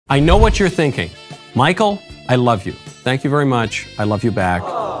I know what you're thinking. Michael, I love you. Thank you very much. I love you back.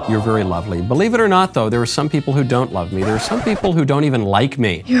 You're very lovely. Believe it or not, though, there are some people who don't love me. There are some people who don't even like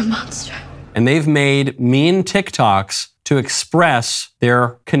me. You're a monster. And they've made mean TikToks to express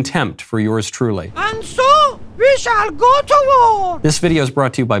their contempt for yours truly. And so, we shall go to war. This video is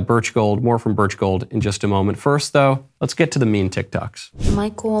brought to you by Birch Gold. More from Birch Gold in just a moment. First, though, let's get to the mean TikToks.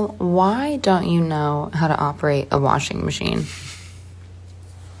 Michael, why don't you know how to operate a washing machine?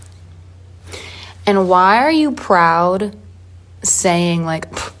 And why are you proud saying,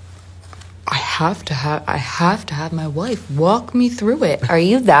 like, I have to have my wife walk me through it? Are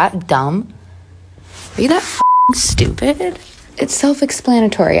you that dumb? Are you that f***ing stupid? It's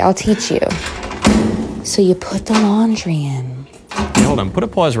self-explanatory. I'll teach you. So you put the laundry in. Hey, hold on, put a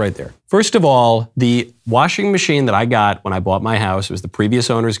pause right there. First of all, the washing machine that I got when I bought my house, it was the previous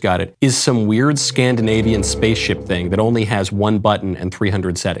owners got it, is some weird Scandinavian spaceship thing that only has one button and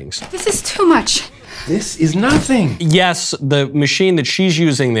 300 settings. This is too much. This is nothing. Yes, the machine that she's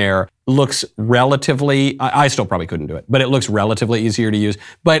using there looks relatively, I still probably couldn't do it, but it looks relatively easier to use.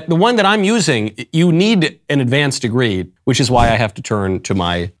 But the one that I'm using, you need an advanced degree, which is why I have to turn to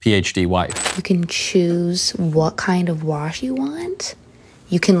my PhD wife. You can choose what kind of wash you want.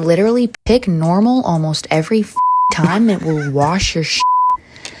 You can literally pick normal almost every time. It will wash your shit.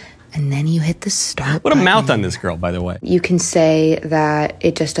 And then you hit the start What a button. mouth on this girl, by the way. You can say that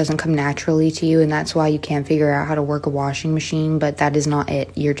it just doesn't come naturally to you, and that's why you can't figure out how to work a washing machine, but that is not it.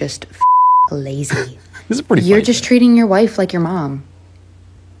 You're just lazy. This is pretty You're funny, just though. treating your wife like your mom.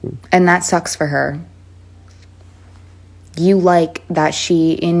 And that sucks for her. You like that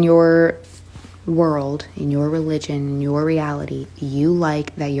she, in your world, in your religion, in your reality, you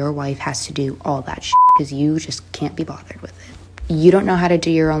like that your wife has to do all that shit because you just can't be bothered with it. You don't know how to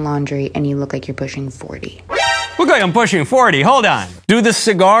do your own laundry and you look like you're pushing 40. Look like I'm pushing 40, hold on. Do the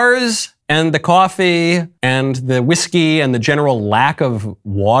cigars and the coffee and the whiskey and the general lack of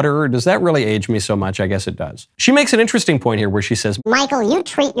water, does that really age me so much? I guess it does. She makes an interesting point here where she says, Michael, you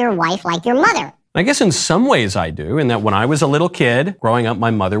treat your wife like your mother. I guess in some ways I do, in that when I was a little kid, growing up,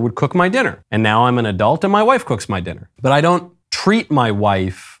 my mother would cook my dinner. And now I'm an adult and my wife cooks my dinner. But I don't treat my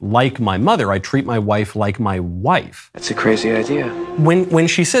wife like my mother. I treat my wife like my wife. That's a crazy idea. When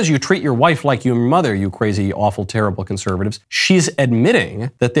she says you treat your wife like your mother, you crazy, awful, terrible conservatives, she's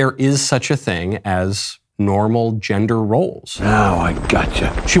admitting that there is such a thing as normal gender roles. Now I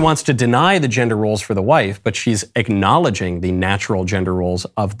gotcha. She wants to deny the gender roles for the wife, but she's acknowledging the natural gender roles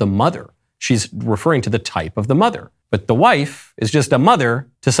of the mother. She's referring to the type of the mother. But the wife is just a mother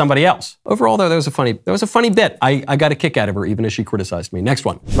to somebody else. Overall, though, that was a funny bit. I got a kick out of her, even as she criticized me. Next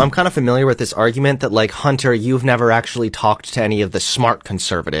one. I'm kind of familiar with this argument that, like, Hunter, you've never actually talked to any of the smart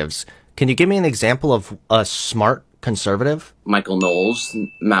conservatives. Can you give me an example of a smart conservative? Michael Knowles,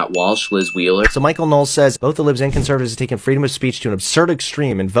 Matt Walsh, Liz Wheeler. So Michael Knowles says, both the libs and conservatives have taken freedom of speech to an absurd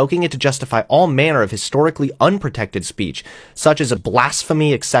extreme, invoking it to justify all manner of historically unprotected speech, such as a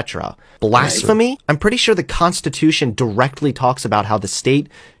blasphemy, etc. Blasphemy? Right. I'm pretty sure the Constitution directly talks about how the state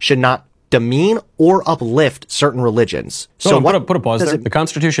should not demean or uplift certain religions. So put a pause there. The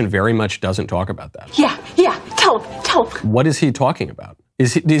Constitution very much doesn't talk about that. Yeah, tell him. What is he talking about?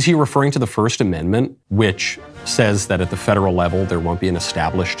 Is he referring to the First Amendment, which says that at the federal level there won't be an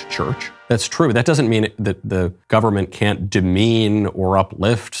established church? That's true. That doesn't mean that the government can't demean or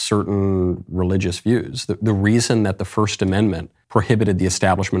uplift certain religious views. The reason that the First Amendment prohibited the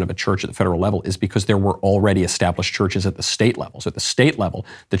establishment of a church at the federal level is because there were already established churches at the state level. So at the state level,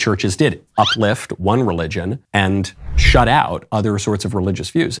 the churches did uplift one religion and shut out other sorts of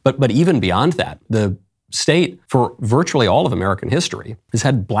religious views. But even beyond that, the state, for virtually all of American history, has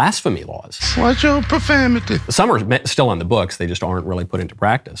had blasphemy laws. Watch your profanity. Some are still on the books, they just aren't really put into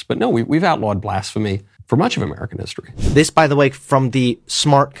practice. But no, we've outlawed blasphemy for much of American history. This, by the way, from the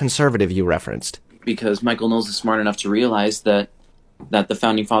smart conservative you referenced. Because Michael Knowles is smart enough to realize that the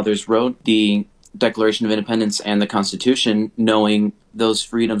Founding Fathers wrote the Declaration of Independence and the Constitution knowing those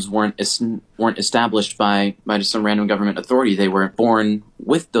freedoms weren't established by just some random government authority. They were born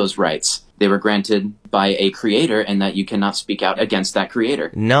with those rights. They were granted by a creator, and that you cannot speak out against that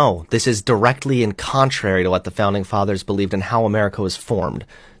creator. No, this is directly in contrary to what the Founding Fathers believed and how America was formed.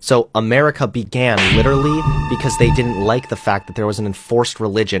 So America began literally because they didn't like the fact that there was an enforced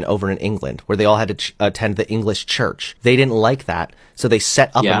religion over in England where they all had to attend the English church. They didn't like that, so they set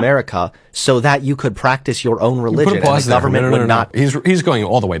up America so that you could practice your own religion and the government would not. He's going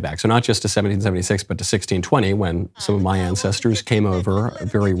all the way back, so not just to 1776, but to 1620 when some of my ancestors came over,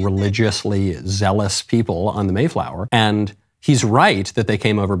 very religiously zealous people on the Mayflower, and He's right that they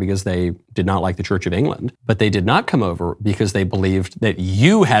came over because they did not like the Church of England, but they did not come over because they believed that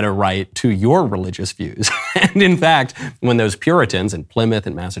you had a right to your religious views. And in fact, when those Puritans in Plymouth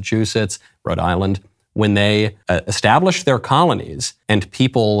and Massachusetts, Rhode Island, when they established their colonies and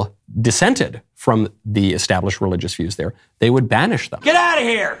people dissented from the established religious views there, they would banish them. Get out of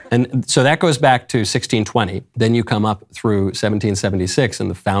here! And so that goes back to 1620. Then you come up through 1776 and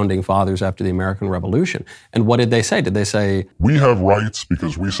the founding fathers after the American Revolution. And what did they say? Did they say, we have rights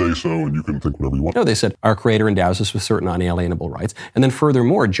because we say so and you can think whatever you want? No, they said, our Creator endows us with certain unalienable rights. And then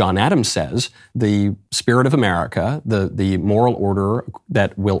furthermore, John Adams says, the spirit of America, the moral order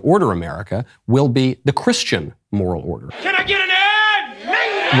that will order America, will be the Christian moral order. Can I get an ad?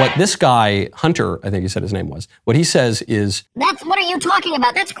 What this guy, Hunter, I think he said his name was, what he says is... What are you talking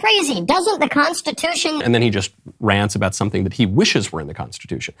about? That's crazy. Doesn't the Constitution... And then he just rants about something that he wishes were in the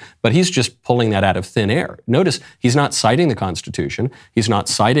Constitution. But he's just pulling that out of thin air. Notice, he's not citing the Constitution. He's not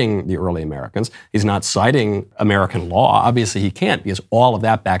citing the early Americans. He's not citing American law. Obviously, he can't, because all of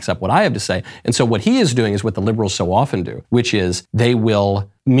that backs up what I have to say. And so what he is doing is what the liberals so often do, which is they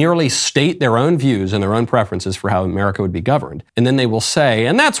will merely state their own views and their own preferences for how America would be governed. And then they will say,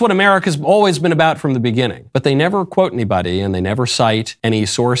 and that's what America's always been about from the beginning. But they never quote anybody, and they never cite any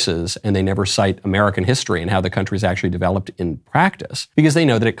sources, and they never cite American history and how the country's actually developed in practice, because they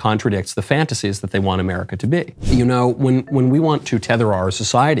know that it contradicts the fantasies that they want America to be. You know, when we want to tether our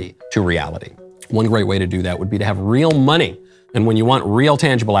society to reality, one great way to do that would be to have real money. And when you want real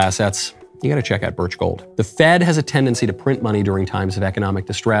tangible assets, you got to check out Birch Gold. The Fed has a tendency to print money during times of economic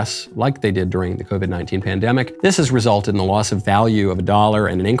distress, like they did during the COVID-19 pandemic. This has resulted in the loss of value of a dollar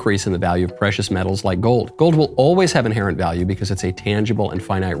and an increase in the value of precious metals like gold. Gold will always have inherent value because it's a tangible and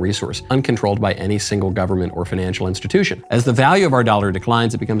finite resource, uncontrolled by any single government or financial institution. As the value of our dollar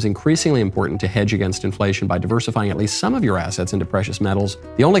declines, it becomes increasingly important to hedge against inflation by diversifying at least some of your assets into precious metals.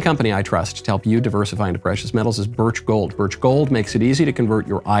 The only company I trust to help you diversify into precious metals is Birch Gold. Birch Gold makes it easy to convert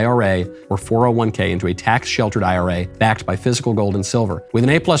your IRA or 401k into a tax-sheltered IRA backed by physical gold and silver. With an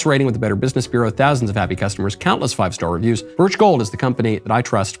A+ rating with the Better Business Bureau, thousands of happy customers, countless 5-star reviews, Birch Gold is the company that I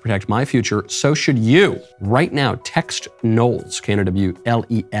trust to protect my future. So should you. Right now, text Knowles, Knowles,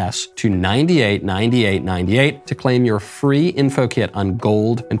 to 989898 to claim your free info kit on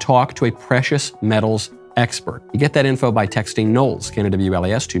gold and talk to a precious metals expert. You get that info by texting Knowles,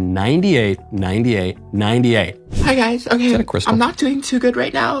 Knowles, to 989898. Hi guys, okay, I'm not doing too good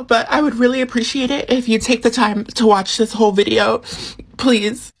right now, but I would really appreciate it if you take the time to watch this whole video,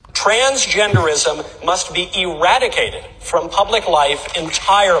 please. Transgenderism must be eradicated from public life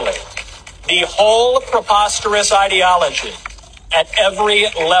entirely. The whole preposterous ideology at every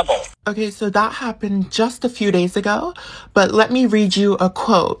level. Okay, so that happened just a few days ago, but let me read you a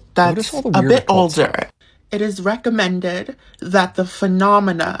quote that's a bit older. It is recommended that the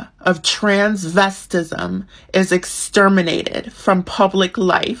phenomena of transvestism is exterminated from public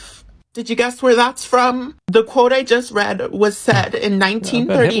life. Did you guess where that's from? The quote I just read was said in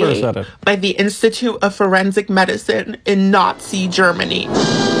 1938 by the Institute of Forensic Medicine in Nazi Germany.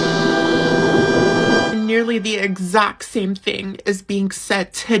 Nearly the exact same thing is being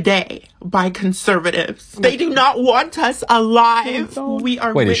said today by conservatives. They do not want us alive. We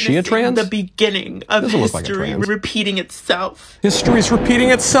are witnessing the beginning of history repeating itself. History's repeating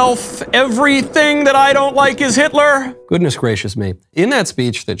itself. Everything that I don't like is Hitler. Goodness gracious me. In that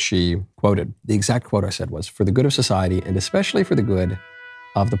speech that she quoted, the exact quote I said was, for the good of society and especially for the good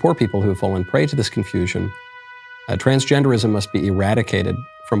of the poor people who have fallen prey to this confusion, transgenderism must be eradicated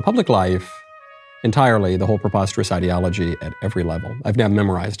from public life entirely, the whole preposterous ideology at every level. I've now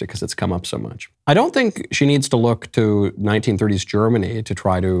memorized it because it's come up so much. I don't think she needs to look to 1930s Germany to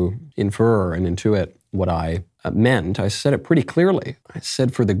try to infer and intuit what I meant. I said it pretty clearly. I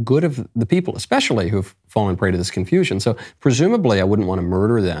said for the good of the people, especially who've fallen prey to this confusion. So presumably I wouldn't want to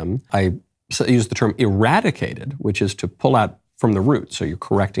murder them. I used the term eradicated, which is to pull out from the root. So you're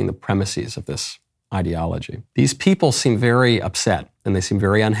correcting the premises of this ideology. These people seem very upset, and they seem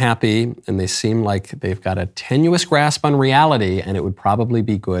very unhappy, and they seem like they've got a tenuous grasp on reality, and it would probably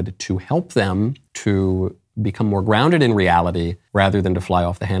be good to help them to become more grounded in reality rather than to fly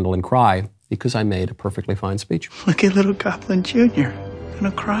off the handle and cry because I made a perfectly fine speech. Look at little Goblin Jr.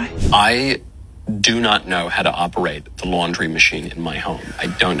 Gonna cry? I do not know how to operate the laundry machine in my home. I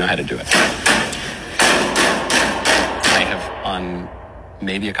don't know how to do it. I have on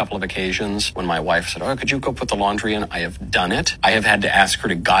maybe a couple of occasions when my wife said, oh, could you go put the laundry in? I have done it. I have had to ask her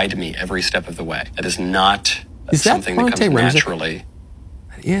to guide me every step of the way. That is not something that comes naturally.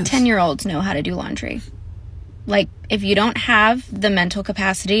 Yes. 10-year-olds know how to do laundry. Like, if you don't have the mental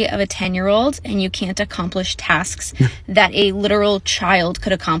capacity of a 10-year-old and you can't accomplish tasks that a literal child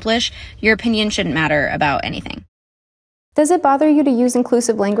could accomplish, your opinion shouldn't matter about anything. Does it bother you to use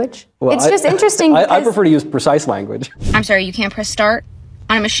inclusive language? Well, it's just interesting. I prefer to use precise language. I'm sorry, you can't press start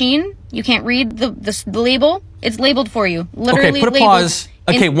on a machine? You can't read the label? It's labeled for you. Literally okay, put a pause.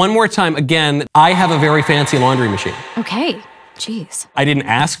 Okay, one more time. Again, I have a very fancy laundry machine. Okay, jeez. I didn't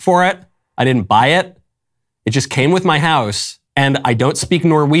ask for it. I didn't buy it. It just came with my house, and I don't speak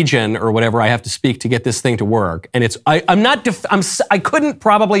Norwegian or whatever I have to speak to get this thing to work. And I couldn't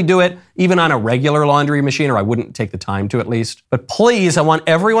probably do it even on a regular laundry machine, or I wouldn't take the time to at least. But please, I want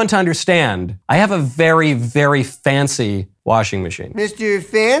everyone to understand, I have a very, very fancy washing machine. Mr.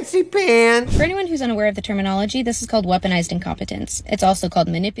 Fancy Pants. For anyone who's unaware of the terminology, this is called weaponized incompetence. It's also called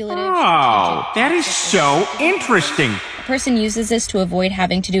manipulative. Oh, that is so interesting. A person uses this to avoid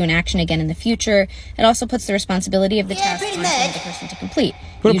having to do an action again in the future. It also puts the responsibility of the task on the person to complete.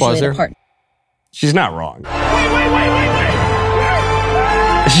 Put a pause there. Partner. She's not wrong.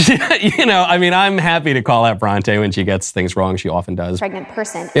 You know, I mean, I'm happy to call out Bronte when she gets things wrong. She often does. Pregnant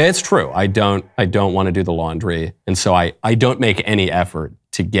person. Yeah, it's true. I don't want to do the laundry. And so I don't make any effort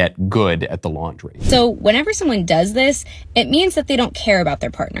to get good at the laundry. So whenever someone does this, it means that they don't care about their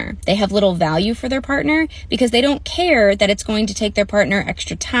partner. They have little value for their partner because they don't care that it's going to take their partner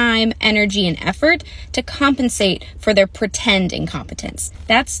extra time, energy, and effort to compensate for their pretend incompetence.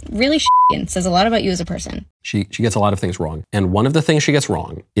 That's really shitty and says a lot about you as a person. She gets a lot of things wrong. And one of the things she gets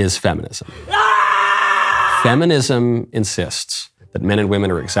wrong is feminism. Feminism insists that men and women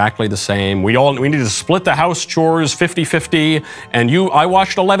are exactly the same. We need to split the house chores 50-50, and I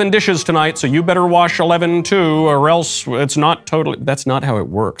washed 11 dishes tonight, so you better wash 11 too, or else it's not totally, that's not how it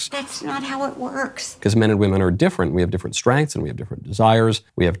works. That's not how it works. Because men and women are different. We have different strengths, and we have different desires.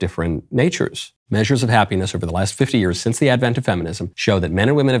 We have different natures. Measures of happiness over the last 50 years since the advent of feminism show that men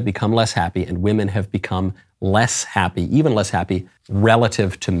and women have become less happy, and women have become less happy, even less happy,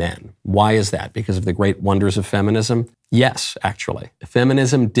 relative to men. Why is that? Because of the great wonders of feminism? Yes, actually.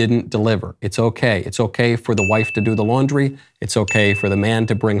 Feminism didn't deliver. It's okay. It's okay for the wife to do the laundry. It's okay for the man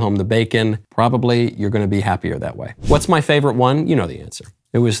to bring home the bacon. Probably you're going to be happier that way. What's my favorite one? You know the answer.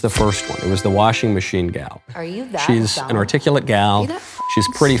 It was the first one. It was the washing machine gal. Are you that She's dumb? an articulate gal. She's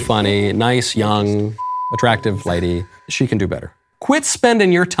pretty funny, nice, young, attractive lady. She can do better. Quit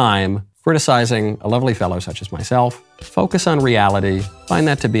spending your time criticizing a lovely fellow such as myself. Focus on reality. Find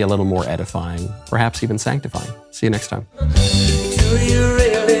that to be a little more edifying, perhaps even sanctifying. See you next time.